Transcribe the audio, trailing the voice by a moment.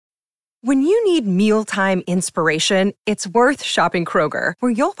When you need mealtime inspiration, it's worth shopping Kroger,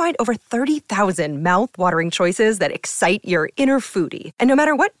 where you'll find over 30,000 mouth-watering choices that excite your inner foodie. And no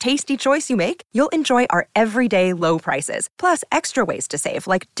matter what tasty choice you make, you'll enjoy our everyday low prices, plus extra ways to save,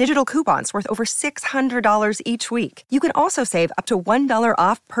 like digital coupons worth over $600 each week. You can also save up to $1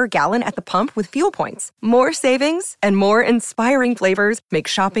 off per gallon at the pump with fuel points. More savings and more inspiring flavors make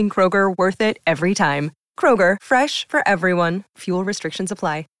shopping Kroger worth it every time. Kroger, fresh for everyone. Fuel restrictions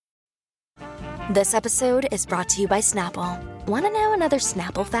apply. This episode is brought to you by Snapple. Want to know another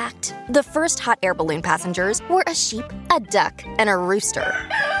Snapple fact? The first hot air balloon passengers were a sheep, a duck, and a rooster.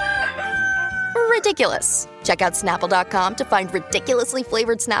 Ridiculous. Check out Snapple.com to find ridiculously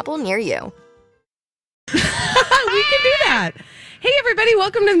flavored Snapple near you. We can do that. Hey, everybody.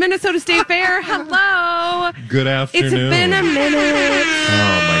 Welcome to the Minnesota State Fair. Hello. Good afternoon. It's been a minute.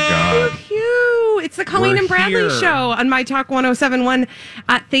 Oh, my God. It's the Colleen and Bradley Show on My Talk 1071.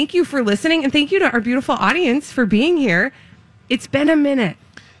 Thank you for listening, and thank you to our beautiful audience for being here. It's been a minute.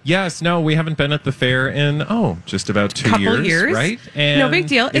 Yes, no, we haven't been at the fair in, just about 2 years, right? And no big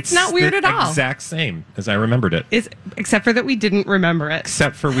deal. It's not weird at all. Exact same as I remembered it. Except for that we didn't remember it.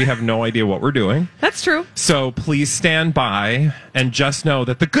 Except for we have no idea what we're doing. That's true. So please stand by and just know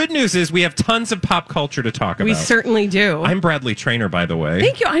that the good news is we have tons of pop culture to talk about. We certainly do. I'm Bradley Trainer, by the way.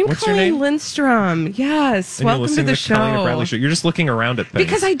 Thank you. I'm What's Colleen your name? Lindstrom. Yes. And welcome to the show. Colleen and Bradley Show. You're just looking around at things.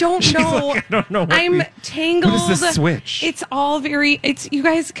 Because I don't know. Like, I don't know. I'm tangled. What is this switch? It's all you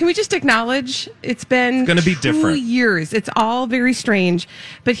guys, can we just acknowledge it's been going to be 2 different. years. It's all very strange.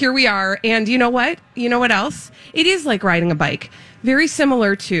 But here we are. And you know what? You know what else? It is like riding a bike. Very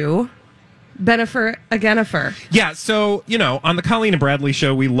similar to Bennifer Agenifer. Yeah, so, on the Colleen and Bradley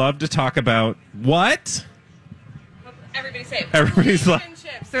Show, we love to talk about what? Everybody say it. Everybody's like,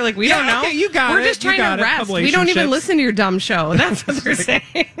 they're like, we don't know. Okay, you got We're it. just trying to rest. We don't even listen to your dumb show. That's what they're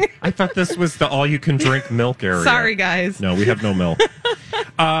saying. I thought this was the all-you-can-drink milk area. Sorry, guys. No, we have no milk.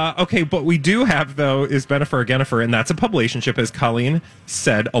 Okay, but we do have, though, is Bennifer Agenifer, and that's a publicationship, as Colleen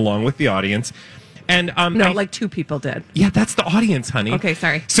said, along with the audience. And like two people did. Yeah, that's the audience, honey. Okay,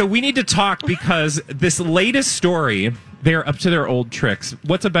 sorry. So we need to talk because this latest story, they're up to their old tricks.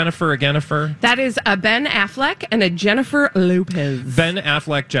 What's a Bennifer Agenifer? That is a Ben Affleck and a Jennifer Lopez. Ben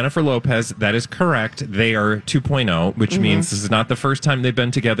Affleck, Jennifer Lopez, that is correct. They are 2.0, which means this is not the first time they've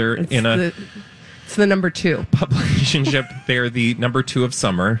been together It's the number 2. Publicationship. They're the number 2 of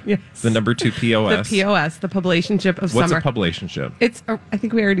summer. Yes. The number 2 POS. The POS, the publicationship of What's summer. a publicationship? I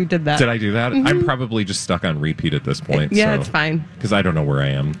think we already did that. Did I do that? Mm-hmm. I'm probably just stuck on repeat at this point. Yeah, it's fine. Because I don't know where I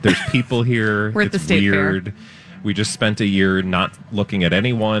am. There's people here. We're at the State weird. Fair. We just spent a year not looking at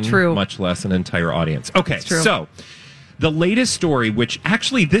anyone. True. Much less an entire audience. Okay, true. So the latest story, which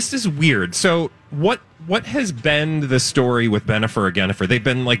actually this is weird. So what has been the story with Bennifer Agenifer? They've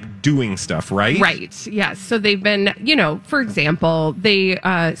been doing stuff, right? Right. Yes. So they've been, for example, they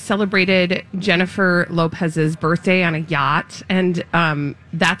celebrated Jennifer Lopez's birthday on a yacht, and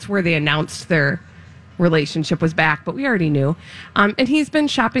that's where they announced their relationship was back, but we already knew. And he's been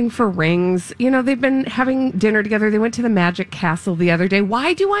shopping for rings. They've been having dinner together. They went to the Magic Castle the other day.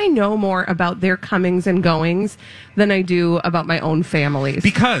 Why do I know more about their comings and goings than I do about my own families?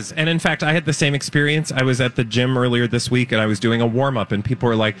 Because, and in fact, I had the same experience. I was at the gym earlier this week, and I was doing a warm-up, and people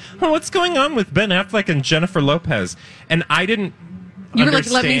were like, what's going on with Ben Affleck and Jennifer Lopez? And I didn't You were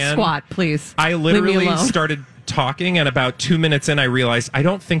understand. like, let me squat, please. I Leave me literally alone. started talking, and about 2 minutes in, I realized I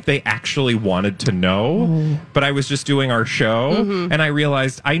don't think they actually wanted to know, but I was just doing our show, and I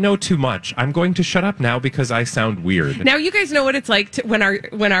realized I know too much. I'm going to shut up now because I sound weird. Now you guys know what it's like when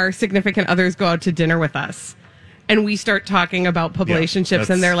our significant others go out to dinner with us, and we start talking about publicationships,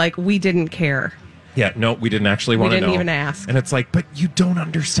 and they're like, we didn't care. Yeah, no, we didn't actually want to know. We didn't even ask. And it's like, but you don't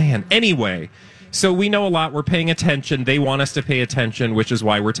understand. Anyway, so we know a lot. We're paying attention. They want us to pay attention, which is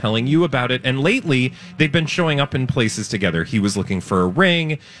why we're telling you about it. And lately, they've been showing up in places together. He was looking for a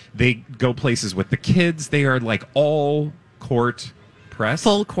ring. They go places with the kids. They are all court press.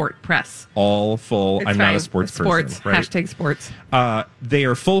 Full court press. All full. It's I'm fine. not a sports person. Right? Hashtag sports. They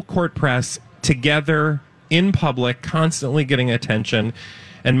are full court press together in public, constantly getting attention.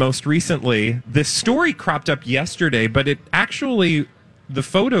 And most recently, this story cropped up yesterday, but it actually, the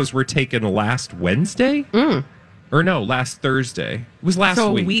photos were taken last Wednesday? Or no, last Thursday. It was last week.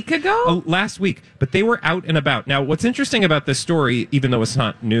 So a week ago? Last week. But they were out and about. Now, what's interesting about this story, even though it's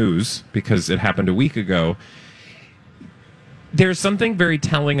not news, because it happened a week ago, there's something very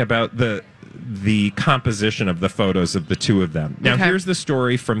telling about the composition of the photos of the two of them. Now, here's the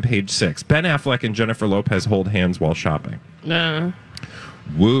story from page 6. Ben Affleck and Jennifer Lopez hold hands while shopping.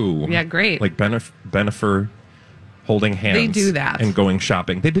 Woo. Yeah, great. Like Bennifer holding hands. They do that. And going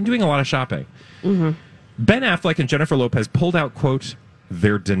shopping. They've been doing a lot of shopping. Mm-hmm. Ben Affleck and Jennifer Lopez pulled out, quote,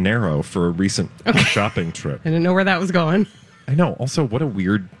 their dinero for a recent shopping trip. I didn't know where that was going. I know. Also, what a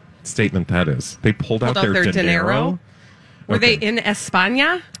weird statement that is. They pulled out their dinero. Were they in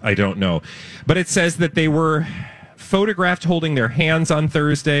España? I don't know. But it says that they were photographed holding their hands on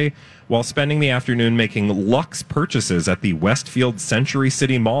Thursday while spending the afternoon making luxe purchases at the Westfield Century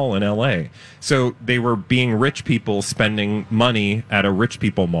City Mall in L.A. So they were being rich people spending money at a rich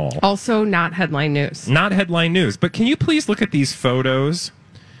people mall. Also not headline news. Not headline news. But can you please look at these photos?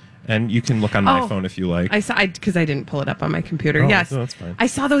 And you can look on my phone if you like. I saw, because I didn't pull it up on my computer. Oh, yes. no, that's fine. I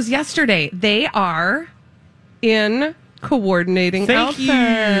saw those yesterday. They are in coordinating outfits.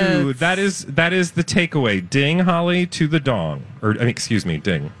 Thank you. That is the takeaway. Ding, Holly, to the dong. Or, excuse me,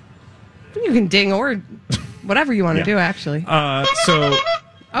 ding. You can ding or whatever you want to do, actually. So,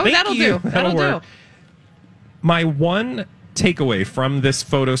 that'll do. That'll do. My one takeaway from this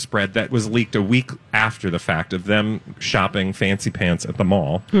photo spread that was leaked a week after the fact of them shopping fancy pants at the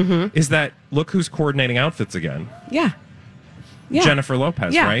mall is that look who's coordinating outfits again. Yeah. Jennifer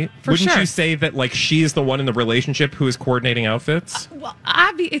Lopez, right? For Wouldn't sure. you say that like she is the one in the relationship who is coordinating outfits? Well,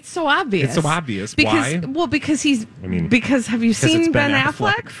 it's so obvious. It's so obvious. Because, Why? Well, because because have you it's seen Ben Ben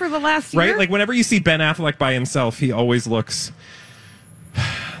Affleck. Affleck for the last year? Right? Like whenever you see Ben Affleck by himself, he always looks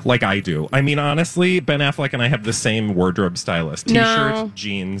like I do. I mean, honestly, Ben Affleck and I have the same wardrobe stylist. T-shirt,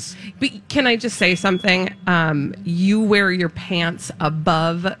 jeans. But can I just say something? You wear your pants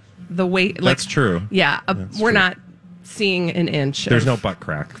above the waist. That's true. Yeah. That's we're true. not seeing an inch. There's no butt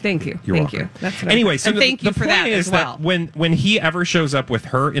crack. Thank you. You're Thank welcome. you. That's what anyway, so and thank you for point that is as well. that when he ever shows up with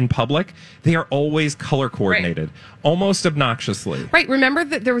her in public, they are always color coordinated, almost obnoxiously. Right. Remember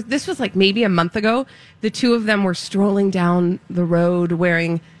that this was like maybe a month ago. The two of them were strolling down the road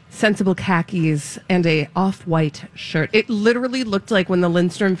wearing sensible khakis and a off-white shirt. It literally looked like when the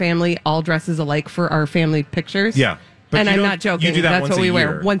Lindstrom family all dresses alike for our family pictures. Yeah. But And you I'm don't- not joking. you do that That's once what a we wear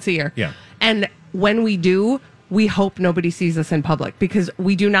year. once a year. Yeah. And when we do, we hope nobody sees us in public because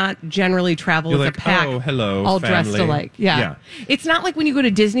we do not generally travel You're as like, a pack, "Oh, hello, all dressed family." alike. Yeah. It's not like when you go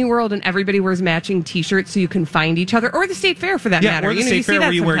to Disney World and everybody wears matching T-shirts so you can find each other, or the State Fair for that matter. Or the You know, State see Fair that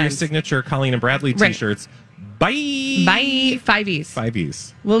where you wear your sometimes. signature Colleen and Bradley Right. T-shirts. Bye. Buy 5Es.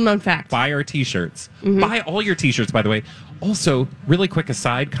 5Es. Little known fact. Buy our T-shirts. Buy all your T-shirts, by the way. Also, really quick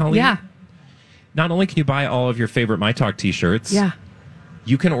aside, Colleen. Yeah. Not only can you buy all of your favorite My Talk T-shirts, Yeah.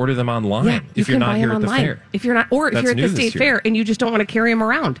 you can order them online Yeah, if you're not here at the fair. If you're not, or if That's you're at new the this State year. Fair and you just don't want to carry them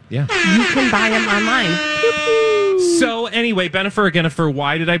around, Yeah. you can buy them online. So anyway, Bennifer, Agenifer,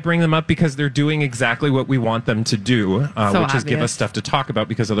 why did I bring them up? Because they're doing exactly what we want them to do, So which is give us obvious. stuff to talk about,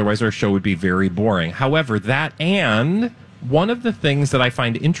 because otherwise our show would be very boring. However, that and one of the things that I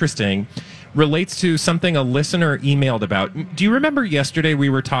find interesting relates to something a listener emailed about. Do you remember yesterday we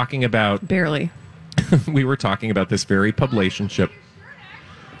were talking about Barely. we were talking about this very publicationship.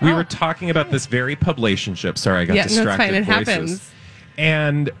 We were talking about this very publicationship. Sorry, I got Yeah, no, it's distracted. fine. It voices. happens.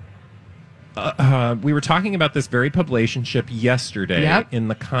 And we were talking about this very publicationship yesterday Yep. in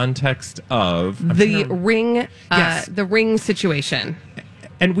the context of I'm The trying to- ring, Yes. the ring situation.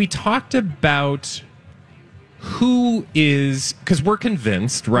 and we talked about who is, because we're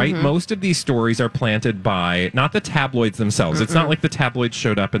convinced, right? Mm-hmm. Most of these stories are planted by not the tabloids themselves. It's not like the tabloids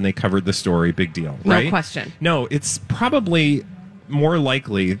showed up and they covered the story. Big deal, No right? question. No, it's probably more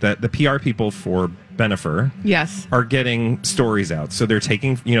likely that the PR people for Bennifer Yes. are getting stories out. So they're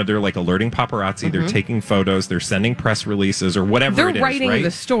taking, they're like alerting paparazzi, they're taking photos, they're sending press releases or whatever They're it is, writing right?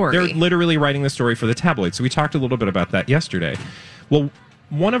 the story. They're literally writing the story for the tabloid. So we talked a little bit about that yesterday. Well,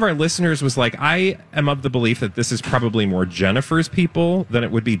 one of our listeners was like, I am of the belief that this is probably more Jennifer's people than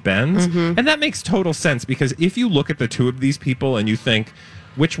it would be Ben's. And that makes total sense, because if you look at the two of these people and you think,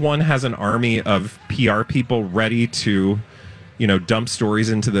 which one has an army of PR people ready to, dump stories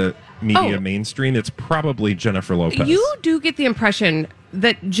into the media mainstream, it's probably Jennifer Lopez. You do get the impression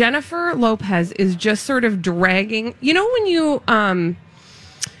that Jennifer Lopez is just sort of dragging. You know when you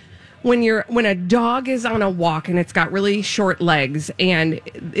when a dog is on a walk and it's got really short legs and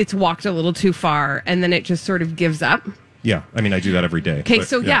it's walked a little too far and then it just sort of gives up. Yeah, I mean, I do that every day. Okay, but,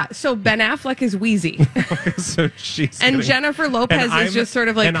 so so Ben Affleck is wheezy. so she's And getting- Jennifer Lopez and is I'm- just sort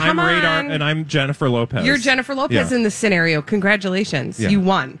of like, and come I'm Radar, on. and I'm Jennifer Lopez. You're Jennifer Lopez Yeah. in this scenario. Congratulations. Yeah. You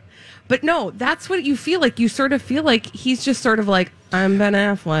won. But no, that's what you feel like. You sort of feel like he's just sort of like, I'm Ben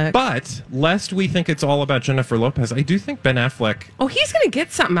Affleck. But lest we think it's all about Jennifer Lopez, I do think Ben Affleck, Oh, he's going to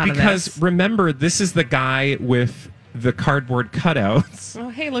get something out of because this. remember, this is the guy with the cardboard cutouts, Oh,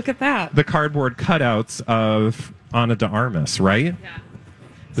 hey, look at that. the cardboard cutouts of Ana de Armas, right? Yeah.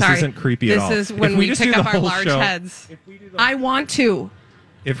 This Sorry. isn't creepy at all. This is when If we just pick do up the our whole large show- heads. I want to.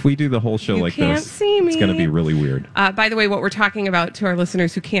 If we do the whole show You like can't this, see it's going to me. be really weird. By the way, what we're talking about to our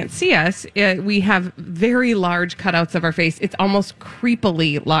listeners who can't see us, we have very large cutouts of our face. It's almost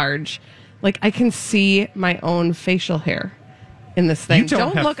creepily large. Like I can see my own facial hair in this thing. You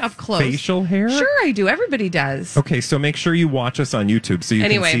don't have look up close. facial hair? Sure, I do. Everybody does. Okay, so make sure you watch us on YouTube so you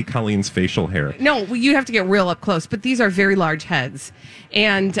Anyway. can see Colleen's facial hair. No, you have to get real up close. But these are very large heads,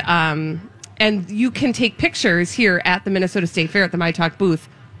 and you can take pictures here at the Minnesota State Fair at the My Talk booth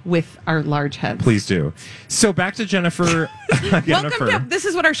with our large heads. Please do. So back to Jennifer. Welcome to. This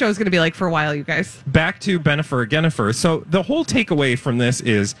is what our show is going to be like for a while, you guys. Back to Bennifer Gennifer. So the whole takeaway from this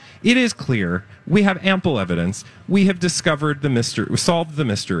is it is clear we have ample evidence. We have discovered the mystery, we solved the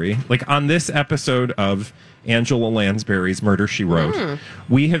mystery. Like on this episode of Angela Lansbury's Murder, She Wrote,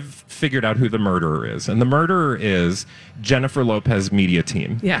 we have figured out who the murderer is. And the murderer is Jennifer Lopez media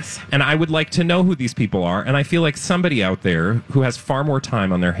team. Yes. And I would like to know who these people are. And I feel like somebody out there who has far more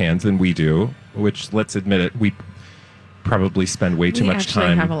time on their hands than we do, which, let's admit it, we probably spend way too We much actually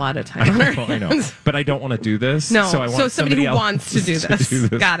time. have a lot of time on our I know. hands. But I don't want to do this. No, So I want so somebody who else wants to do this.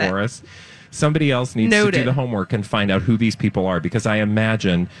 Got it. for us. Somebody else needs to Noted. do the homework and find out who these people are, because I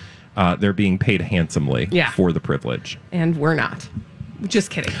imagine they're being paid handsomely for the privilege. And we're not.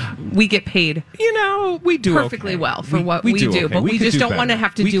 Just kidding. We get paid You know, we do perfectly okay. well for what we do, okay. but we could just do don't want to better.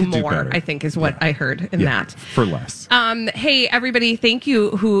 have to We do could more, better. I think is what I heard in Yeah, that. for less. Hey, everybody, thank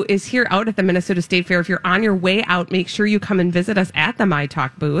you who is here out at the Minnesota State Fair. If you're on your way out, make sure you come and visit us at the My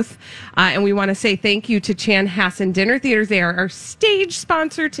Talk booth. And we want to say thank you to Chanhassen Dinner Theaters. They are our stage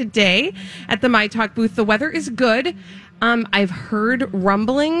sponsor today at the My Talk booth. The weather is good. I've heard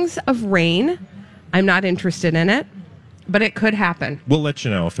rumblings of rain. I'm not interested in it, but it could happen. We'll let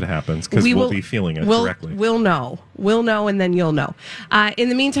you know if it happens, because we'll be feeling it directly. We'll know. We'll know, and then you'll know. In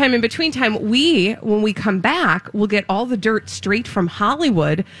the meantime, in between time, when we come back, we'll get all the dirt straight from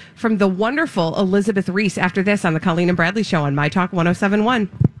Hollywood from the wonderful Elizabeth Reese after this on the Colleen and Bradley Show on My Talk 107.1.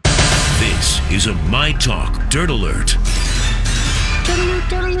 This is a My Talk Dirt Alert.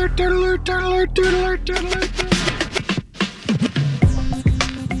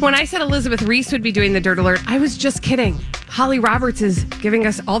 When I said Elizabeth Reese would be doing the Dirt Alert, I was just kidding. Holly Roberts is giving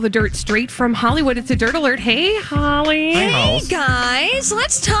us all the dirt straight from Hollywood. It's a Dirt Alert. Hey, Holly. Hi, Hey House. guys,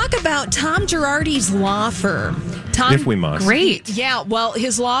 let's talk about Tom Girardi's law firm. If we must. Great. Yeah, well,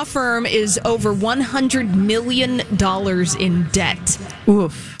 his law firm is over $100 million in debt.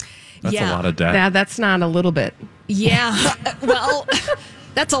 Oof. That's a Yeah. lot of debt. That's not a little bit. Yeah, well,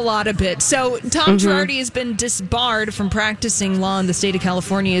 that's a lot of it. So Tom Girardi has been disbarred from practicing law in the state of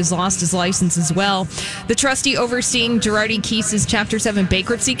California. He's lost his license as well. The trustee overseeing Girardi Keese's Chapter 7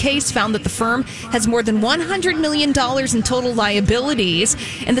 bankruptcy case found that the firm has more than $100 million in total liabilities,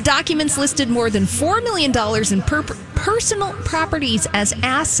 and the documents listed more than $4 million in personal properties as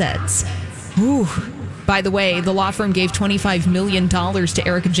assets. Ooh. By the way, the law firm gave $25 million to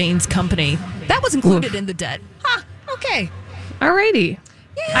Erica Jane's company. That was included in the debt. Huh, okay. Alrighty.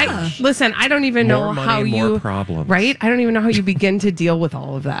 Yeah. Listen, I don't even know More money, how you more problems. right. I don't even know how you begin to deal with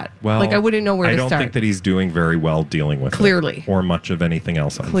all of that. Well, like I wouldn't know where I to don't start. think that he's doing very well dealing with Clearly. it, or much of anything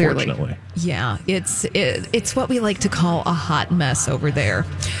else, Clearly. unfortunately. Yeah, it's what we like to call a hot mess over there.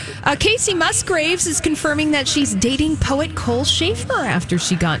 Casey Musgraves is confirming that she's dating poet Cole Schaefer after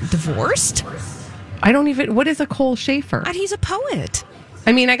she got divorced. I don't even. What is a Cole Schaefer? And he's a poet.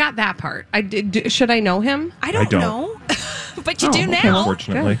 I mean, I got that part. I did. Should I know him? I don't don't. know, but you Oh, do okay. now.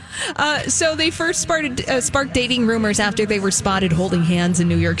 Unfortunately. So they first sparked dating rumors after they were spotted holding hands in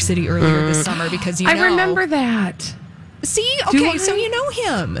New York City earlier this summer because I remember that. See, Do okay, I? so you know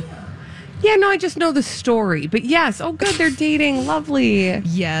him. Yeah, no, I just know the story. But yes, oh, good, they're dating. Lovely.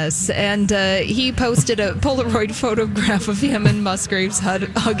 Yes, and he posted a Polaroid photograph of him and Musgraves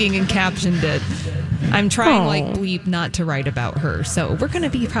hugging and captioned it. I'm trying like bleep not to write about her, so we're going to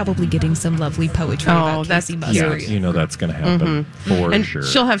be probably getting some lovely poetry about that's Casey cute. Yeah, Musgraves. you know that's going to happen for And sure.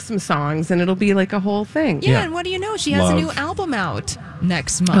 she'll have some songs, and it'll be like a whole thing. Yeah, Yeah. and what do you know? She has a Love. new album out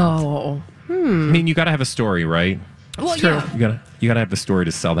next month. Oh, I mean, you got to have a story, right? well, true. yeah. You got to have the story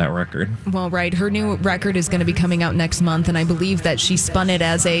to sell that record. Well, right. Her new record is going to be coming out next month, and I believe that she spun it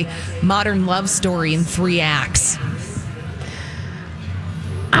as a modern love story in 3 acts.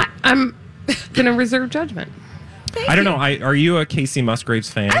 I'm gonna reserve judgment. I don't know. Are you a Casey Musgraves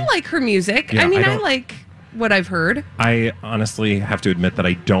fan? I like her music. Yeah, I mean, I I don't- like. what I've heard. I honestly have to admit that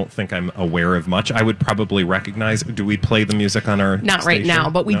I don't think I'm aware of much. I would probably recognize. Do we play the music on our Not right station? now,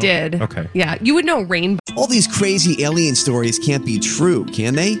 but we No? did. Okay. Yeah, you would know Rainbow. All these crazy alien stories can't be true,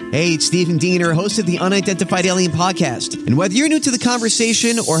 can they? Hey, it's Stephen Diener, host of the Unidentified Alien Podcast. And whether you're new to the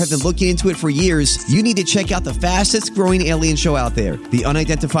conversation or have been looking into it for years, you need to check out the fastest growing alien show out there, the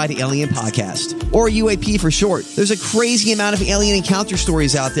Unidentified Alien Podcast, or UAP for short. There's a crazy amount of alien encounter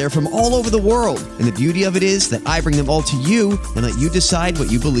stories out there from all over the world. And the beauty of it is that I bring them all to you and let you decide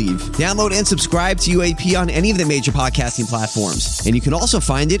what you believe. Download and subscribe to UAP on any of the major podcasting platforms. And you can also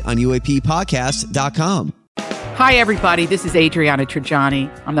find it on UAPpodcast.com. Hi, everybody. This is Adriana Trajani.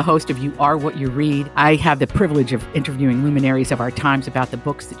 I'm the host of You Are What You Read. I have the privilege of interviewing luminaries of our times about the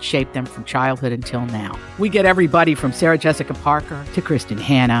books that shaped them from childhood until now. We get everybody from Sarah Jessica Parker to Kristen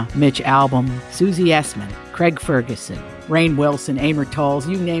Hanna, Mitch Albom, Susie Essman, Craig Ferguson, Rainn Wilson, Amor Tolls,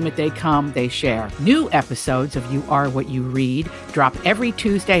 you name it, they come, they share. New episodes of You Are What You Read drop every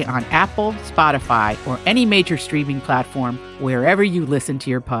Tuesday on Apple, Spotify, or any major streaming platform wherever you listen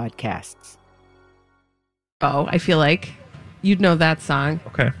to your podcasts. Oh, I feel like you'd know that song.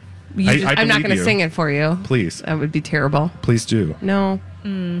 Okay. I'm not believe going to you. sing it for you. Please. That would be terrible. Please do. No.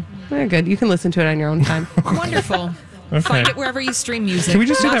 Very good. You can listen to it on your own time. Wonderful. Find it wherever you stream music. Can we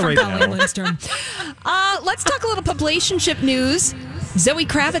just do Not that from right Colleen now? Lindstrom. Let's talk a little publicationship news. Zoe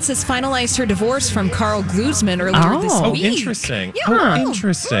Kravitz has finalized her divorce from Carl Glusman earlier this Oh, week. interesting. Yeah. Oh,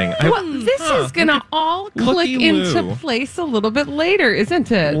 interesting. Well, this is going to all click Looky into Lou. place a little bit later,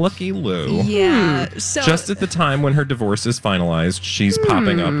 isn't it? Lucky Lou. Yeah. So Just at the time when her divorce is finalized, she's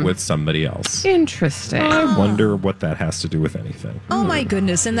popping up with somebody else. Interesting. I wonder what that has to do with anything. Oh my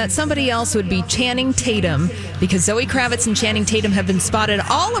goodness, and that somebody else would be Channing Tatum, because Zoe Kravitz and Channing Tatum have been spotted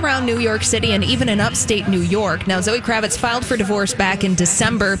all around New York City and even in upstate New York. Now, Zoe Kravitz filed for divorce back in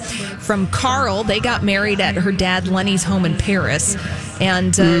December from Carl. They got married at her dad Lenny's home in Paris.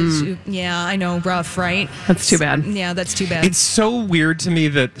 And yeah, I know, rough, right? That's too bad. Yeah, that's too bad. It's so weird to me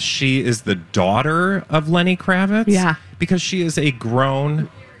that she is the daughter of Lenny Kravitz. Yeah. Because she is a grown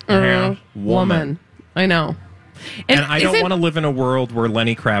woman. I know. And I don't isn't- want to live in a world where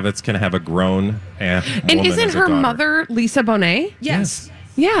Lenny Kravitz can have a grown woman And isn't as a her daughter. mother Lisa Bonet? yes.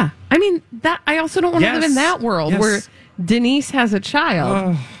 Yeah. I mean, that I also don't want to Yes. live in that world Yes. where Denise has a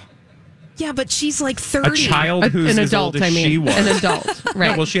child. Yeah, but she's like A 30. child who's An as adult, old as I mean. she was. An adult.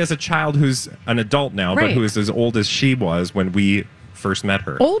 Right. No, well, she has a child who's an adult now, but Right. who is as old as she was when we first met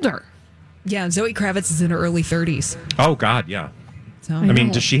her. Older. Yeah, Zoe Kravitz is in her early 30s. Oh, God, yeah. So I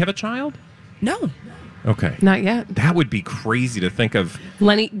mean, does she have a child? no. Okay. Not yet. That would be crazy to think of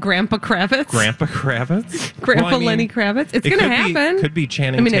Grandpa Kravitz. Grandpa Kravitz. Grandpa Well, I mean, Lenny Kravitz. It's it going to could be- happen. could be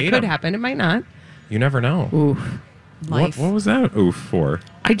Channing I mean, it Tatum. could happen. It might not. You never know. Oof. Life. What was that oof for?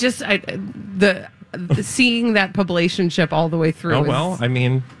 The seeing that publicationship all the way through. Oh, is well, I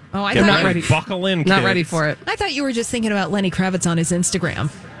mean, Oh, I get thought not you- ready. Buckle in, not kids. ready for it. I thought you were just thinking about Lenny Kravitz on his Instagram.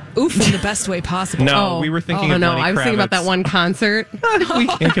 Oof, in the best way possible. No, we were thinking oh, of no, Lenny I was thinking about Kravitz. that one concert. We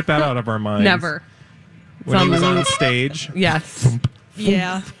can't get that out of our minds. Never. When he on was the on loop. stage. Yes.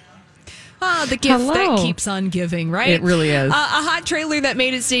 Yeah. The gift Hello. that keeps on giving, right? It really is. A hot trailer that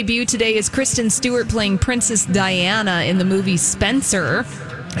made its debut today is Kristen Stewart playing Princess Diana in the movie Spencer.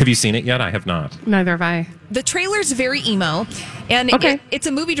 Have you seen it yet? I have not. Neither have I. The trailer's very emo, and Okay. it's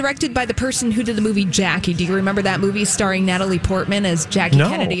a movie directed by the person who did the movie Jackie. Do you remember that movie starring Natalie Portman as Jackie No.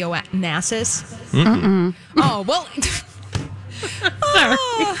 Kennedy Onassis? Oh, well.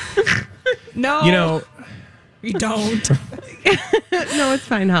 No. You know, we don't. No, it's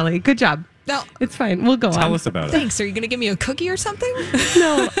fine, Holly. Good job. No. It's fine. We'll go on. tell us about it. Thanks. Are you going to give me a cookie or something?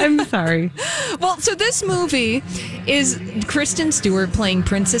 No, I'm sorry. Well, so this movie is Kristen Stewart playing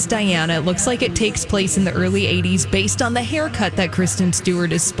Princess Diana. It looks like it takes place in the early 80s based on the haircut that Kristen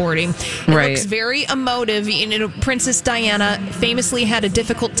Stewart is sporting. It Right. looks very emotive. You know, Princess Diana famously had a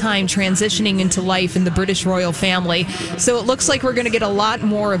difficult time transitioning into life in the British royal family. So it looks like we're going to get a lot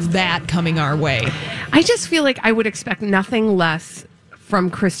more of that coming our way. I just feel like I would expect nothing less from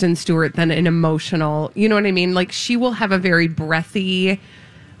Kristen Stewart than an emotional, you know what I mean? Like she will have a very breathy,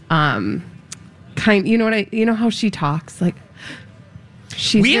 kind, you know how she talks? Like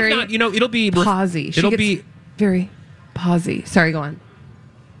she's We have very not, you know, it'll be pausey. She It'll gets be. very pausey. Sorry, go on.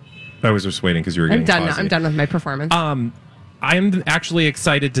 I was just waiting because you were I'm getting done now. pausey. I'm done with my performance. I'm actually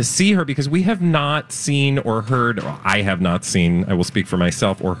excited to see her because we have not seen or heard, or I have not seen, I will speak for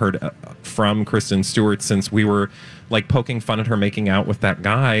myself, or heard from Kristen Stewart since we were like poking fun at her making out with that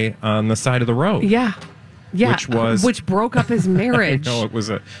guy on the side of the road. yeah. Yeah. Which broke up his marriage. No, it was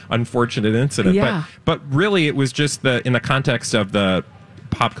an unfortunate incident. Yeah. But really, it was just in the context of the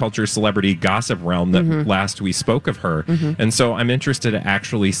pop culture celebrity gossip realm that last we spoke of her. And so I'm interested to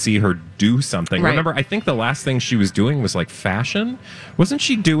actually see her do something. Right. Remember, I think the last thing she was doing was like fashion. Wasn't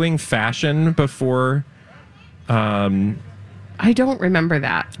she doing fashion before? I don't remember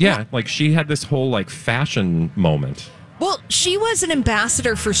that. Yeah, like she had this whole like fashion moment. Well, she was an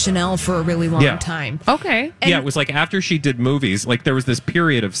ambassador for Chanel for a really long time. Okay. Yeah, it was like after she did movies, like there was this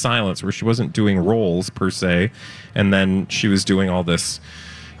period of silence where she wasn't doing roles per se, and then she was doing all this,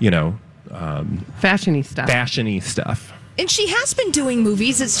 Fashion-y stuff. And she has been doing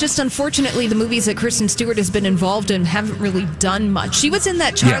movies. It's just unfortunately the movies that Kristen Stewart has been involved in haven't really done much. She was in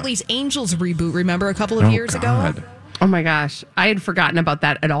that Charlie's Angels reboot, remember, a couple of years ago? Oh my gosh. I had forgotten about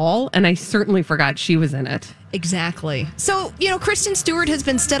that at all, and I certainly forgot she was in it. Exactly. So, Kristen Stewart has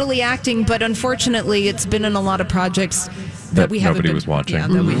been steadily acting, but unfortunately it's been in a lot of projects that we haven't nobody been, was watching. Yeah,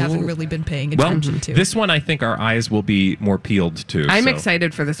 that we haven't really been paying attention to. This one I think our eyes will be more peeled to. I'm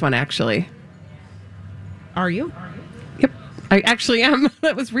excited for this one, actually. Are you? Yep. I actually am.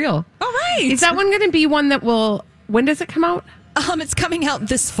 That was real. All right. Is that one going to be one that will... When does it come out? It's coming out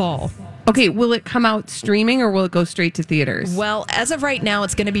this fall. Okay, will it come out streaming or will it go straight to theaters? Well, as of right now,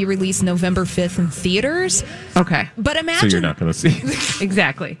 it's going to be released November 5th in theaters. Okay. But imagine... So you're not going to see.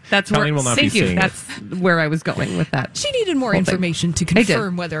 Exactly. That's Colleen where... will not be Thank you. seeing That's where I was going with that. She needed more information to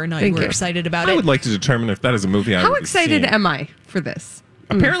confirm whether or not you were excited about it. I would like to determine if that is a movie I How would be excited seeing. am I for this?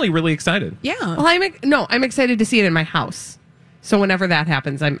 Apparently really excited. Yeah. Well, I'm excited to see it in my house. So whenever that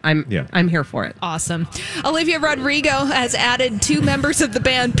happens, I'm here for it. Awesome. Olivia Rodrigo has added 2 members of the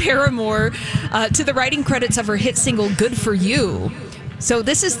band Paramore to the writing credits of her hit single "Good for You." So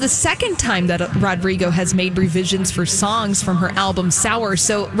this is the second time that Rodrigo has made revisions for songs from her album Sour.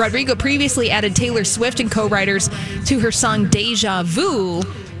 So Rodrigo previously added Taylor Swift and co-writers to her song Deja Vu.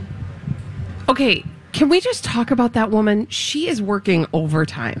 Okay, can we just talk about that woman? She is working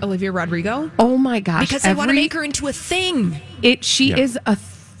overtime. Olivia Rodrigo? Oh my gosh. Because they want to make her into a thing. She's a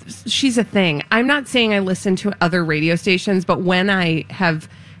thing. I'm not saying I listen to other radio stations, but when I have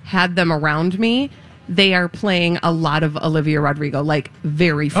had them around me, they are playing a lot of Olivia Rodrigo, like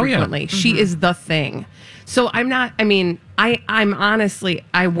very frequently. She is the thing. So I'm honestly,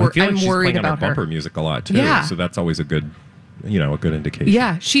 I'm feel like she's worried playing about on her bumper music a lot too. Yeah. So that's always a good indication.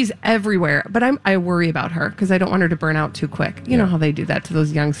 Yeah, she's everywhere. But I worry about her because I don't want her to burn out too quick. You know how they do that to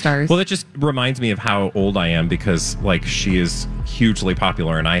those young stars. Well, it just reminds me of how old I am because, like, she is hugely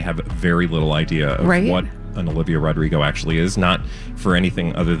popular and I have very little idea of what an Olivia Rodrigo actually is. Not for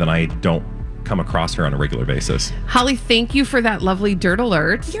anything other than I don't come across her on a regular basis. Holly, thank you for that lovely dirt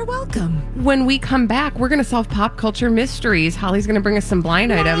alert. You're welcome. When we come back, we're going to solve pop culture mysteries. Holly's going to bring us some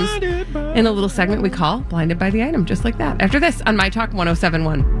blind items in a little segment we call Blinded by the Item, just like that. After this on My Talk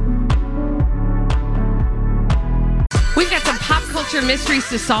 1071. We've got some pop culture mysteries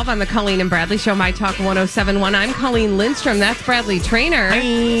to solve on the Colleen and Bradley Show, My Talk 1071. I'm Colleen Lindstrom. That's Bradley Trainer. Hi.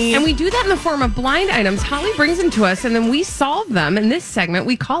 And we do that in the form of blind items. Holly brings them to us, and then we solve them. In this segment,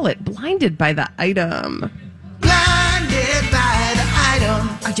 we call it Blinded by the Item. Blinded by the Item.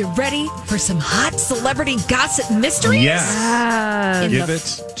 Are you ready for some hot celebrity gossip mysteries? Yes. Give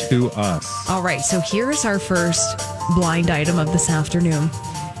it to us. All right, so here's our first blind item of this afternoon.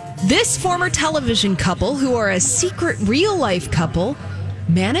 This former television couple, who are a secret real-life couple,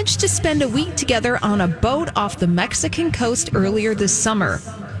 managed to spend a week together on a boat off the Mexican coast earlier this summer.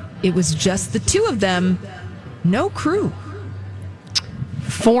 It was just the two of them, no crew.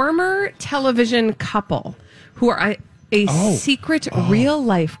 Former television couple who are a secret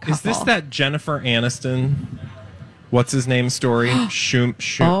real-life couple. Is this that Jennifer Aniston, what's his name story?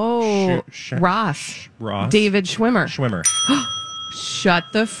 Ross. Ross. David Schwimmer. Shut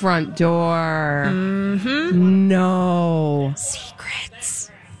the front door. Mm-hmm. No.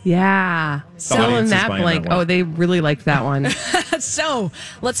 Secrets. Yeah. Fill in that blank. Oh, they really liked that one. So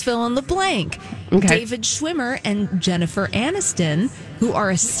let's fill in the blank. Okay. David Schwimmer and Jennifer Aniston, who are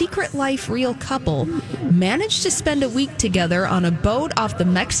a secret life real couple, managed to spend a week together on a boat off the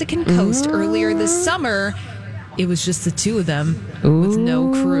Mexican coast earlier this summer. It was just the two of them with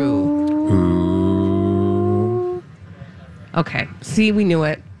no crew. Okay. See, we knew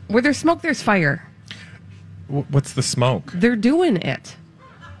it. Where there's smoke, there's fire. What's the smoke? They're doing it.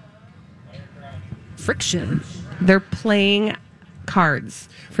 Friction. They're playing cards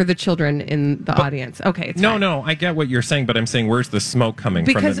for the children in the audience. Okay, it's fine. No, I get what you're saying, but I'm saying where's the smoke coming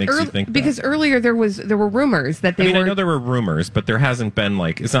from that makes you think that? Because earlier there were rumors that they I know there were rumors, but there hasn't been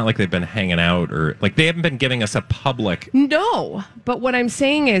it's not like they've been hanging out or they haven't been giving us a public. No, but what I'm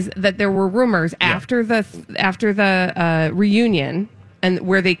saying is that there were rumors after the reunion and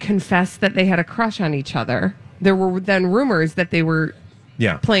where they confessed that they had a crush on each other. There were then rumors that they were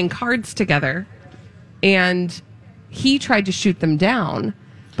Yeah. playing cards together, and he tried to shoot them down.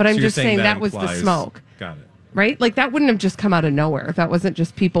 But I'm So you're just saying that was the implies- smoke, Got it. right? Like that wouldn't have just come out of nowhere. That wasn't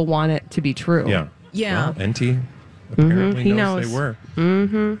just people want it to be true. Yeah. Yeah. Well, NT apparently He knows knows. they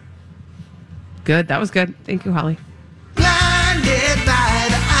were. Good. That was good. Thank you, Holly. Blinded by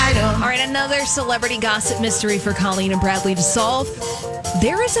the item. All right, another celebrity gossip mystery for Colleen and Bradley to solve.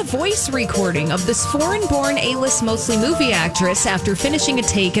 There is a voice recording of this foreign-born A-list, mostly movie actress after finishing a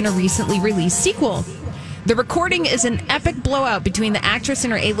take in a recently released sequel. The recording is an epic blowout between the actress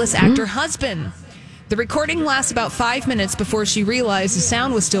and her A-list actor husband. The recording lasts about 5 minutes before she realized the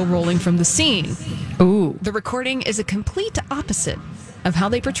sound was still rolling from the scene. Ooh. The recording is a complete opposite of how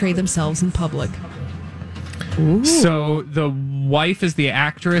they portray themselves in public. So the wife is the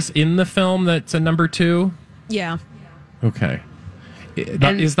actress in the film that's a number 2? Yeah. Okay.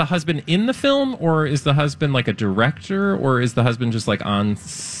 Is the husband in the film, or is the husband like a director, or is the husband just like on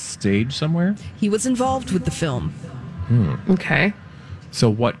stage somewhere? He was involved with the film. Okay. So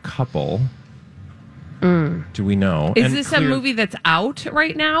what couple do we know? Is And this a movie that's out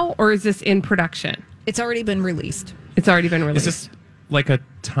right now, or is this in production? It's already been released. It's already been Is released. this like a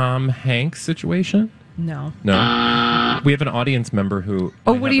Tom Hanks situation? No. No. We have an audience member who.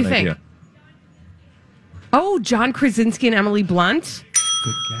 Oh, might what do have you an think? idea. Oh, John Krasinski and Emily Blunt.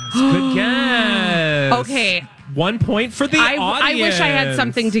 Good guess. Good guess. Okay. 1 point for the I audience. wish I had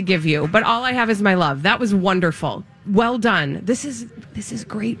something to give you, but all I have is my love. That was wonderful. Well done. This is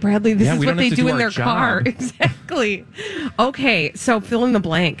great, Bradley. This Yeah, is we what don't they have to do do in our their car. job. Exactly. Okay, so fill in the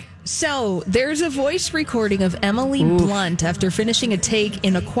blank. So, there's a voice recording of Emily Blunt after finishing a take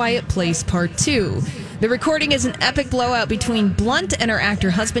in A Quiet Place Part 2. The recording is an epic blowout between Blunt and her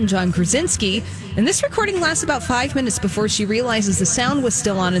actor husband, John Krasinski. And this recording lasts about 5 minutes before she realizes the sound was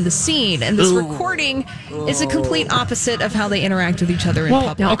still on in the scene. And this recording is a complete opposite of how they interact with each other in Well,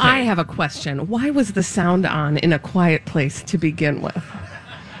 public. now I have a question. Why was the sound on in A Quiet Place to begin with?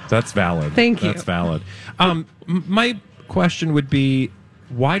 That's valid. Thank you. That's valid. My question would be,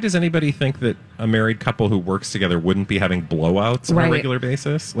 why does anybody think that a married couple who works together wouldn't be having blowouts on Right. a regular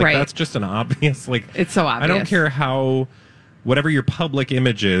basis? Like, Right. that's just an obvious, like... It's so I don't obvious. care how... Whatever your public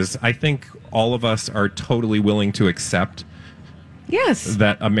image is, I think all of us are totally willing to accept Yes.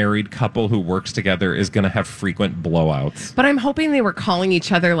 that a married couple who works together is going to have frequent blowouts. But I'm hoping they were calling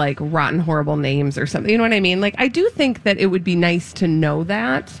each other like rotten, horrible names or something. You know what I mean? Like, I do think that it would be nice to know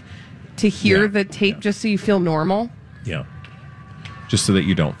that, to hear Yeah. the tape just so you feel normal, Yeah. Just so that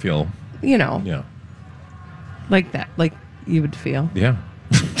you don't feel... you know, Yeah. like that, like you would feel. Yeah.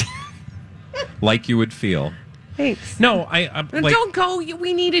 Like you would feel. Thanks. No, I'm like... Don't go.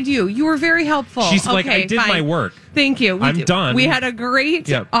 We needed you. You were very helpful. She's like, Okay, I did fine. my work. Thank you. I'm done. We had a great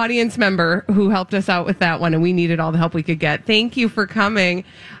Yep. audience member who helped us out with that one, and we needed all the help we could get. Thank you for coming.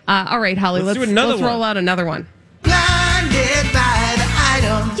 All right, Holly, Let's do another let's roll one. out another one. Blinded by the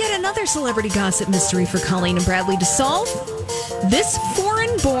item. Yet another celebrity gossip mystery for Colleen and Bradley to solve. This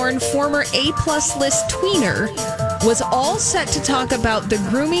foreign-born former A-plus list tweener was all set to talk about the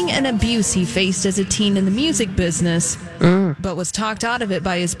grooming and abuse he faced as a teen in the music business, but was talked out of it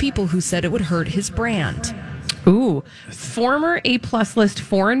by his people who said it would hurt his brand. Ooh, former A-plus list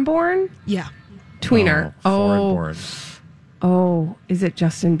foreign-born Yeah. tweener. Foreign-born. Oh, is it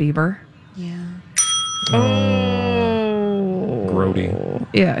Justin Bieber? Yeah. Grody.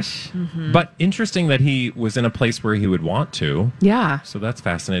 Ish. But interesting that he was in a place where he would want to. Yeah. So that's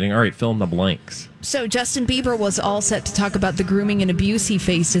fascinating. All right, fill in the blanks. So Justin Bieber was all set to talk about the grooming and abuse he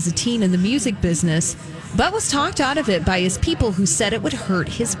faced as a teen in the music business, but was talked out of it by his people who said it would hurt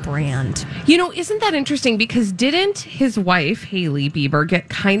his brand. You know, isn't that interesting? Because didn't his wife, Hailey Bieber, get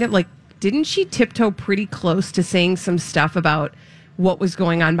kind of like, didn't she tiptoe pretty close to saying some stuff about what was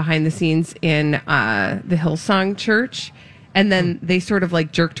going on behind the scenes in the Hillsong Church? And then they sort of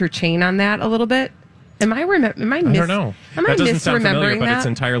like jerked her chain on that a little bit. I don't know. Am I That doesn't sound familiar, misremembering but that? it's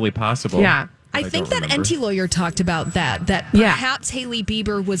entirely possible. Yeah. I think don't that remember. NT Lawyer talked about that Yeah. perhaps Hailey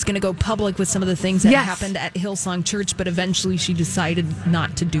Bieber was going to go public with some of the things that Yes. happened at Hillsong Church, but eventually she decided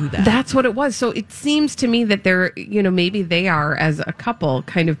not to do that. That's what it was. So it seems to me that they're, you know, maybe they are as a couple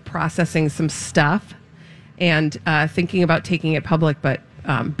kind of processing some stuff and thinking about taking it public, but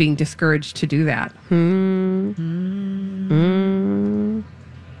being discouraged to do that.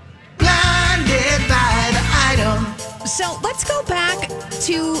 Blinded by the item. So let's go back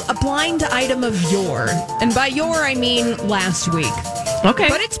to a blind item of yore. And by yore, I mean last week. Okay.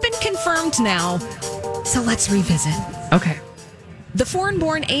 But it's been confirmed now. So let's revisit. Okay. The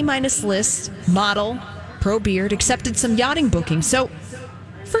foreign-born A- list model, pro beard, accepted some yachting bookings. So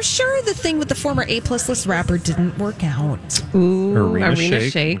For sure, the thing with the former A-plus list rapper didn't work out. Ooh, Arena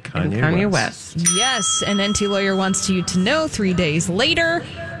Shake Shake and and Kanye Kanye West. Yes, an NT lawyer wants you to know 3 days later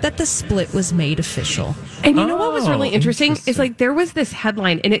that the split was made official. And you know what was really interesting interesting. is like there was this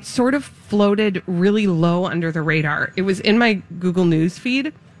headline and it sort of floated really low under the radar. It was in my Google News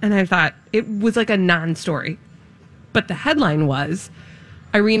feed and I thought it was like a non-story. But the headline was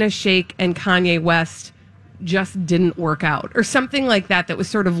Irina Shayk and Kanye West just didn't work out or something like that. That was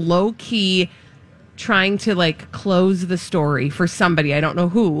sort of low key trying to like close the story for somebody. I don't know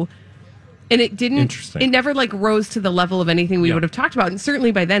who. And it didn't, Interesting. it never like rose to the level of anything we would have talked about. And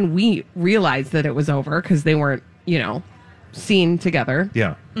certainly by then we realized that it was over because they weren't, seen together.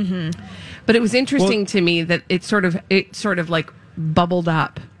 Yeah. But it was interesting to me that it sort of like bubbled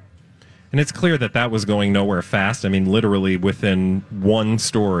up. And it's clear that was going nowhere fast. I mean, literally within one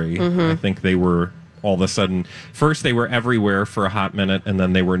story, I think they were all of a sudden, first they were everywhere for a hot minute, and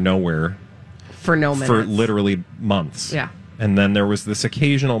then they were nowhere For no minutes. for literally months. Yeah. And then there was this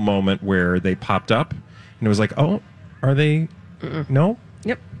occasional moment where they popped up, and it was like, oh, are they? No?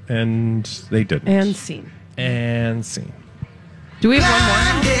 Yep. And they didn't. And scene. And scene. Do we have one more?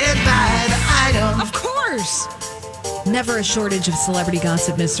 Blinded by the item. Of course. Never a shortage of celebrity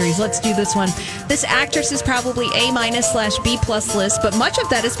gossip mysteries. Let's do this one. This actress is probably A-/B+ list, but much of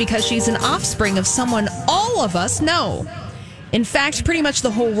that is because she's an offspring of someone all of us know. In fact, pretty much the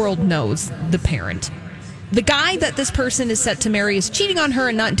whole world knows the parent. The guy that this person is set to marry is cheating on her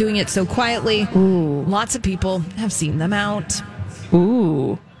and not doing it so quietly. Ooh. Lots of people have seen them out.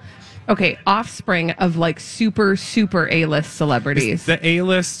 Ooh. Okay, offspring of like super, super A-list celebrities. The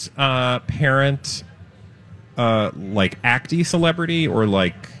A-list parent, like acty celebrity or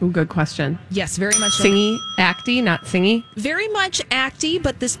like... Ooh, good question. Yes, very much so. Singy, acty, not singy. Very much acty,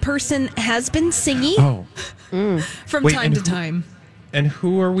 but this person has been singy from Wait, time and to time. And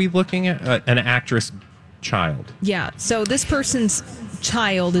who are we looking at? An actress child. Yeah, so this person's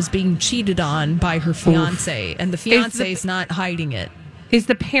child is being cheated on by her fiance, and the fiance is not hiding it. Is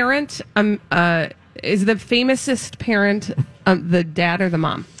the parent, is the famousest parent the dad or the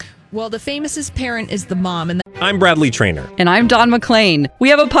mom? Well, the famousest parent is the mom, and I'm Bradley Trainer. And I'm Don McClain. We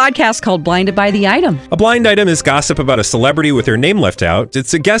have a podcast called Blinded by the Item. A blind item is gossip about a celebrity with their name left out.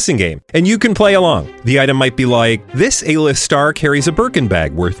 It's a guessing game, and you can play along. The item might be like, this A-list star carries a Birkin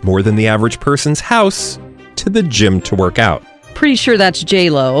bag worth more than the average person's house to the gym to work out. Pretty sure that's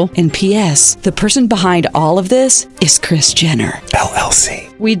J-Lo. And P.S. the person behind all of this is Kris Jenner,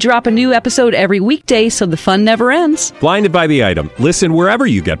 LLC. We drop a new episode every weekday so the fun never ends. Blinded by the Item. Listen wherever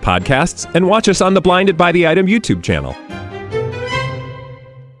you get podcasts and watch us on the Blinded by the Item YouTube channel.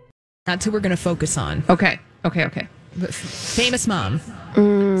 that's who we're going to focus on. Okay. Famous mom.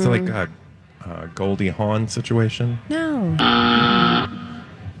 So like a Goldie Hawn situation. No.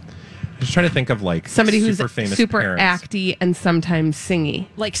 Just trying to think of like Somebody who's super famous super parents. acty and sometimes singy.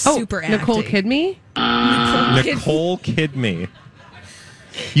 Like super acty. Nicole Kidman? Nicole Kidman.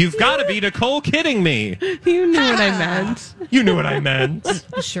 You've got to be Nicole kidding me. You knew what I meant. You knew what I meant.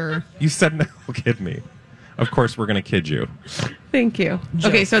 Sure. You said Nicole Kidman. Of course, we're going to kid you. Thank you.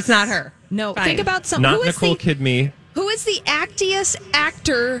 Okay, so it's not her. No, Fine. think about some. Not who is Nicole the, Kidman. Who is the actiest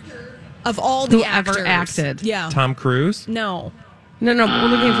actor of all the Who actors? ever acted. Yeah. Tom Cruise. No. No, we're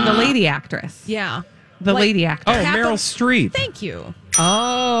looking for the lady actress. Yeah. The lady actor. Oh, Meryl Streep. Thank you.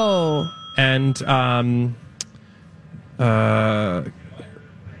 Oh. And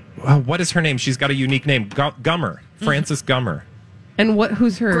what is her name? She's got a unique name. Gummer. Frances Gummer. And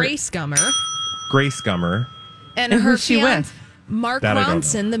who's her? Grace Gummer. Grace Gummer. And And her who's she fiance, with? Mark That I don't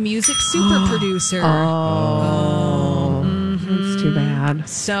Ronson, the music super producer. That's too bad.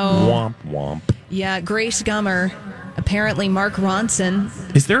 So, Womp womp. yeah, Grace Gummer. Apparently, Mark Ronson.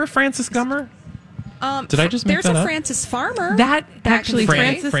 Is there a Frances Gummer? Did I just make There's that a up? Frances Farmer. That actually,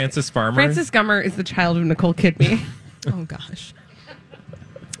 Frances Farmer. Frances Gummer is the child of Nicole Kidman. Oh, gosh.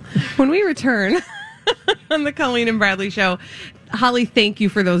 When we return on the Colleen and Bradley Show, Holly, thank you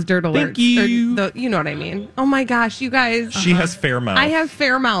for those dirt alerts. Thank you. You know what I mean. Oh my gosh, you guys. She has fair mouth. I have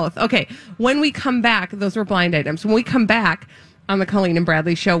fair mouth. Okay, when we come back, those were blind items. When we come back on the Colleen and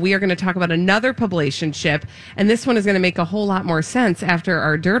Bradley Show, we are going to talk about another publicationship, and this one is going to make a whole lot more sense after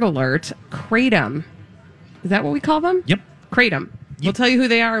our dirt alert. Kratom. Is that what we call them? Yep. Kratom. We'll tell you who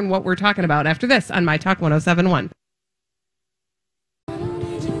they are and what we're talking about after this on My Talk 107.1.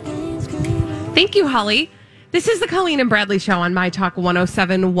 Thank you, Holly. This is the Colleen and Bradley Show on My Talk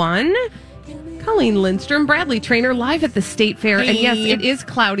 107.1. Colleen Lindstrom, Bradley Trainer, live at the State Fair. Hey. And yes, it is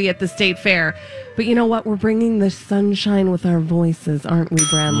cloudy at the State Fair. But you know what? We're bringing the sunshine with our voices, aren't we,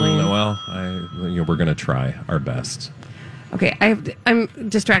 Bradley? Well, we're going to try our best. Okay, I'm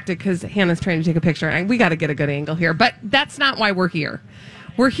distracted because Hannah's trying to take a picture, and we got to get a good angle here. But that's not why we're here.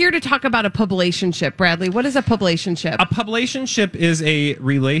 We're here to talk about a publicationship. Bradley, what is a publicationship? A publicationship is a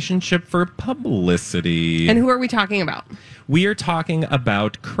relationship for publicity. And who are we talking about? We are talking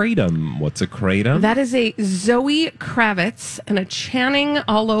about Kratom. What's a Kratom? That is a Zoe Kravitz and a Channing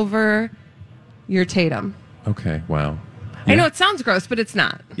all over your Tatum. Okay, wow. I know it sounds gross, but it's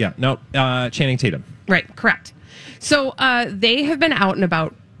not. Yeah, no, Channing Tatum. Right, correct. So they have been out and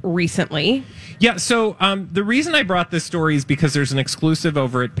about recently. Yeah, so the reason I brought this story is because there's an exclusive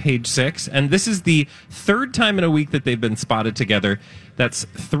over at Page Six, and this is the third time in a week that they've been spotted together. That's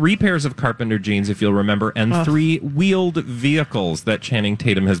 3 pairs of carpenter jeans, if you'll remember, and 3 wheeled vehicles that Channing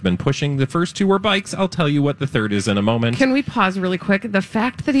Tatum has been pushing. The first 2 were bikes. I'll tell you what the third is in a moment. Can we pause really quick? The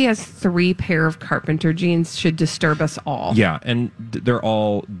fact that he has 3 pair of carpenter jeans should disturb us all. Yeah, and they're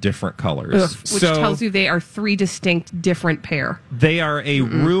all different colors. Which tells you they are 3 distinct different pair. They are a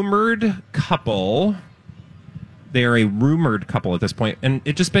rumored couple. They are a rumored couple at this point, and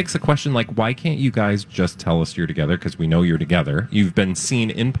it just begs the question, like, why can't you guys just tell us you're together? Because we know you're together. You've been seen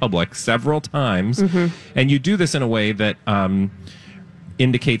in public several times, and you do this in a way that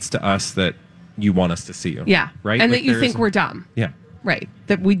indicates to us that you want us to see you. Yeah, right? And like that you think we're dumb. Yeah. Right,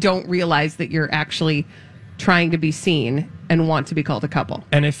 that we don't realize that you're actually trying to be seen and want to be called a couple.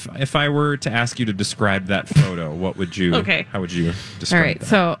 And if I were to ask you to describe that photo, what would you? Okay. How would you describe? All right. that?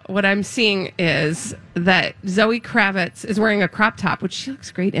 So what I'm seeing is that Zoe Kravitz is wearing a crop top, which she looks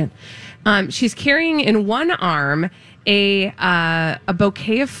great in. She's carrying in one arm a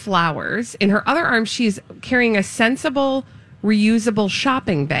bouquet of flowers. In her other arm, she's carrying a sensible, reusable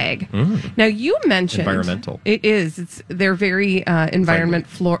shopping bag. Now you mentioned environmental. It is. They're very environment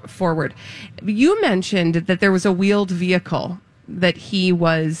forward. You mentioned that there was a wheeled vehicle that he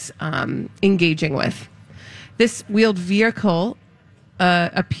was engaging with. This wheeled vehicle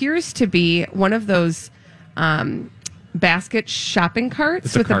appears to be one of those basket shopping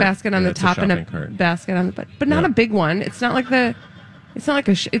carts with a basket on the top and a basket on the butt, but not a big one. It's not like the. It's not like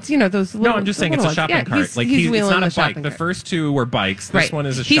it's those little. No, I'm just saying it's a shopping cart. He's it's not a bike. Cart. The first 2 were bikes. This one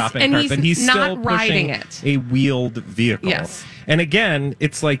is a shopping cart, but he's not still riding pushing a wheeled vehicle. Yes. And again,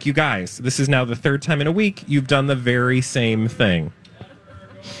 it's like, you guys, this is now the 3rd time in a week you've done the very same thing.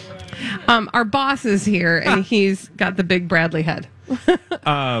 Our boss is here, and he's got the big Bradley head.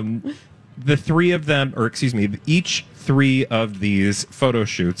 The 3 of them, or excuse me, each 3 of these photo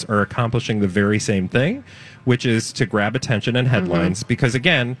shoots are accomplishing the very same thing, which is to grab attention and headlines. Because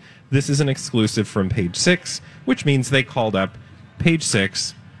again, this is an exclusive from Page Six, which means they called up Page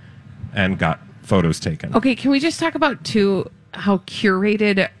Six and got photos taken. Okay, can we just talk about too how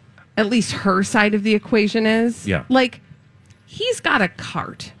curated at least her side of the equation is? Yeah. Like, he's got a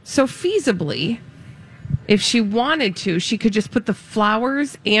cart, so feasibly, if she wanted to, she could just put the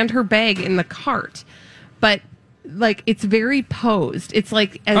flowers and her bag in the cart. But like, it's very posed. It's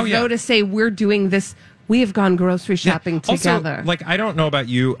like as though to say, we're doing this. We have gone grocery shopping together. Also, like, I don't know about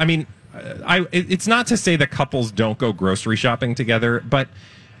you. I mean, it's not to say that couples don't go grocery shopping together, but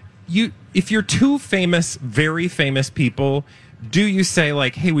if you're 2 famous, very famous people, do you say,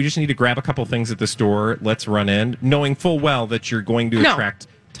 like, hey, we just need to grab a couple things at the store, let's run in, knowing full well that you're going to attract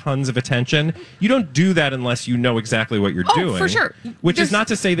tons of attention? You don't do that unless you know exactly what you're doing. For sure. Which is not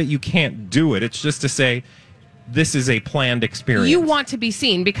to say that you can't do it. It's just to say this is a planned experience. You want to be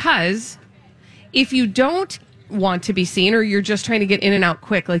seen, because if you don't want to be seen, or you're just trying to get in and out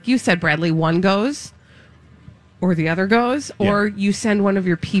quick, like you said, Bradley, one goes or the other goes, or you send one of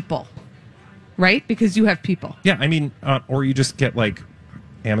your people, right? Because you have people. Yeah, I mean, or you just get like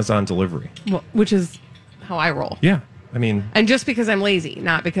Amazon delivery. Well, which is how I roll. Yeah, I mean. And just because I'm lazy,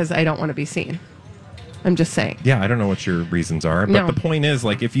 not because I don't want to be seen. I'm just saying. Yeah, I don't know what your reasons are, but the point is,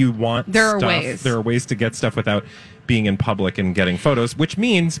 like, if you want there are ways to get stuff without being in public and getting photos, which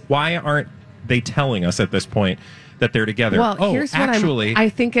means, why aren't they telling us at this point that they're together? Well, here's what I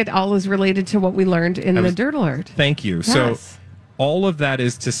think it all is related to what we learned in the Dirt Alert. Thank you. Yes. So all of that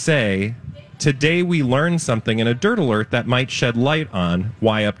is to say, today we learned something in a Dirt Alert that might shed light on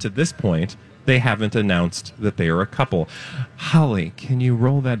why up to this point they haven't announced that they are a couple. Holly, can you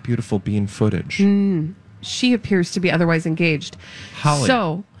roll that beautiful bean footage? She appears to be otherwise engaged. Holly,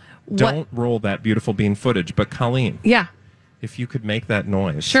 so don't roll that beautiful bean footage. But Colleen, yeah, if you could make that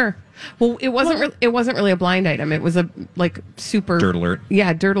noise, sure. Well, it wasn't really a blind item. It was a super Dirt Alert.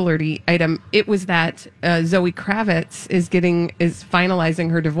 Yeah, Dirt Alert-y item. It was that Zoe Kravitz is finalizing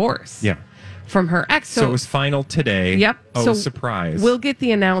her divorce. Yeah. From her ex. So it was final today. Yep. Oh, so surprise. We'll get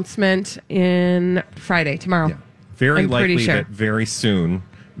the announcement in tomorrow. Yeah. Very I'm likely pretty sure. that very soon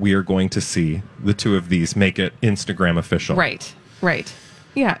we are going to see the two of these make it Instagram official. Right.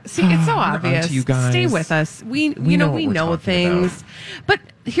 Yeah, see, it's so obvious. You guys. Stay with us. We know things. about. But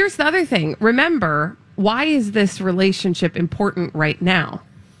here's the other thing. Remember, why is this relationship important right now?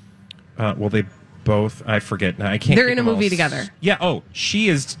 Well, they both, I forget. I can't. They're in a movie together. Yeah. Oh, she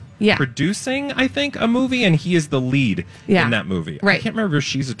is producing, I think, a movie, and he is the lead in that movie. Right. I can't remember if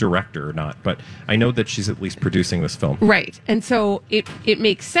she's a director or not, but I know that she's at least producing this film. Right. And so it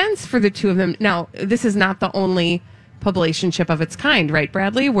makes sense for the two of them. Now, this is not the only publicationship of its kind, right,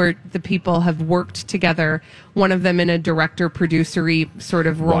 Bradley? Where the people have worked together, one of them in a director-producer-y sort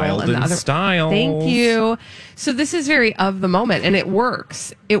of role. Wild and other Styles. Thank you. So this is very of the moment, and it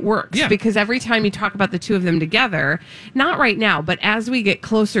works. It works because every time you talk about the two of them together, not right now, but as we get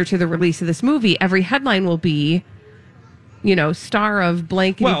closer to the release of this movie, every headline will be, star of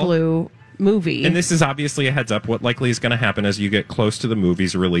blankety blue movie. And this is obviously a heads up. What likely is going to happen as you get close to the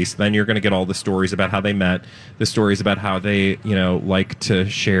movie's release, then you're going to get all the stories about how they met, the stories about how they, like to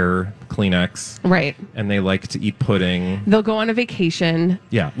share Kleenex. Right. And they like to eat pudding. They'll go on a vacation.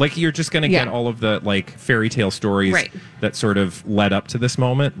 Yeah. Like you're just going to get all of the fairy tale stories that sort of led up to this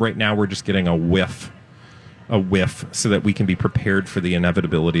moment. Right now we're just getting a whiff so that we can be prepared for the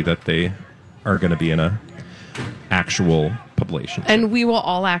inevitability that they are going to be in a actual publication. And we will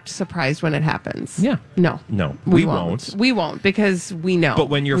all act surprised when it happens. Yeah. No, we won't. We won't because we know. But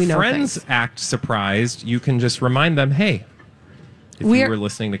when your friends act surprised, you can just remind them, hey, if you were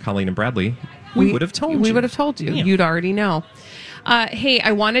listening to Colleen and Bradley, we would have told you. We would have told you. Yeah. You'd already know. Hey,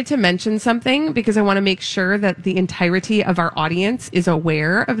 I wanted to mention something because I want to make sure that the entirety of our audience is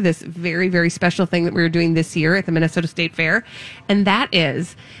aware of this very, very special thing that we're doing this year at the Minnesota State Fair. And that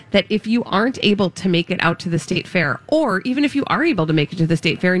is that if you aren't able to make it out to the State Fair, or even if you are able to make it to the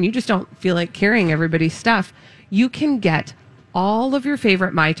State Fair and you just don't feel like carrying everybody's stuff, you can get all of your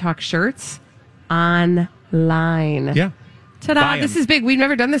favorite My Talk shirts online. Yeah. Ta-da, this is big. We've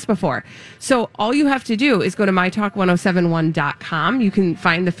never done this before. So all you have to do is go to mytalk1071.com. You can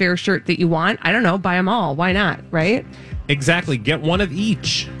find the fair shirt that you want. I don't know, buy them all. Why not, right? Exactly. Get one of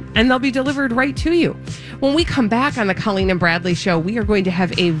each. And they'll be delivered right to you. When we come back on the Colleen and Bradley Show, we are going to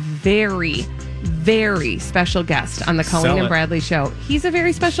have a very, very special guest on the Colleen and Bradley Show. He's a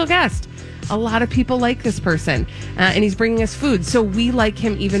very special guest. A lot of people like this person, and he's bringing us food, so we like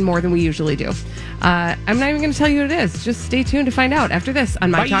him even more than we usually do. I'm not even going to tell you what it is. Just stay tuned to find out after this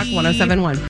on My Talk 1071.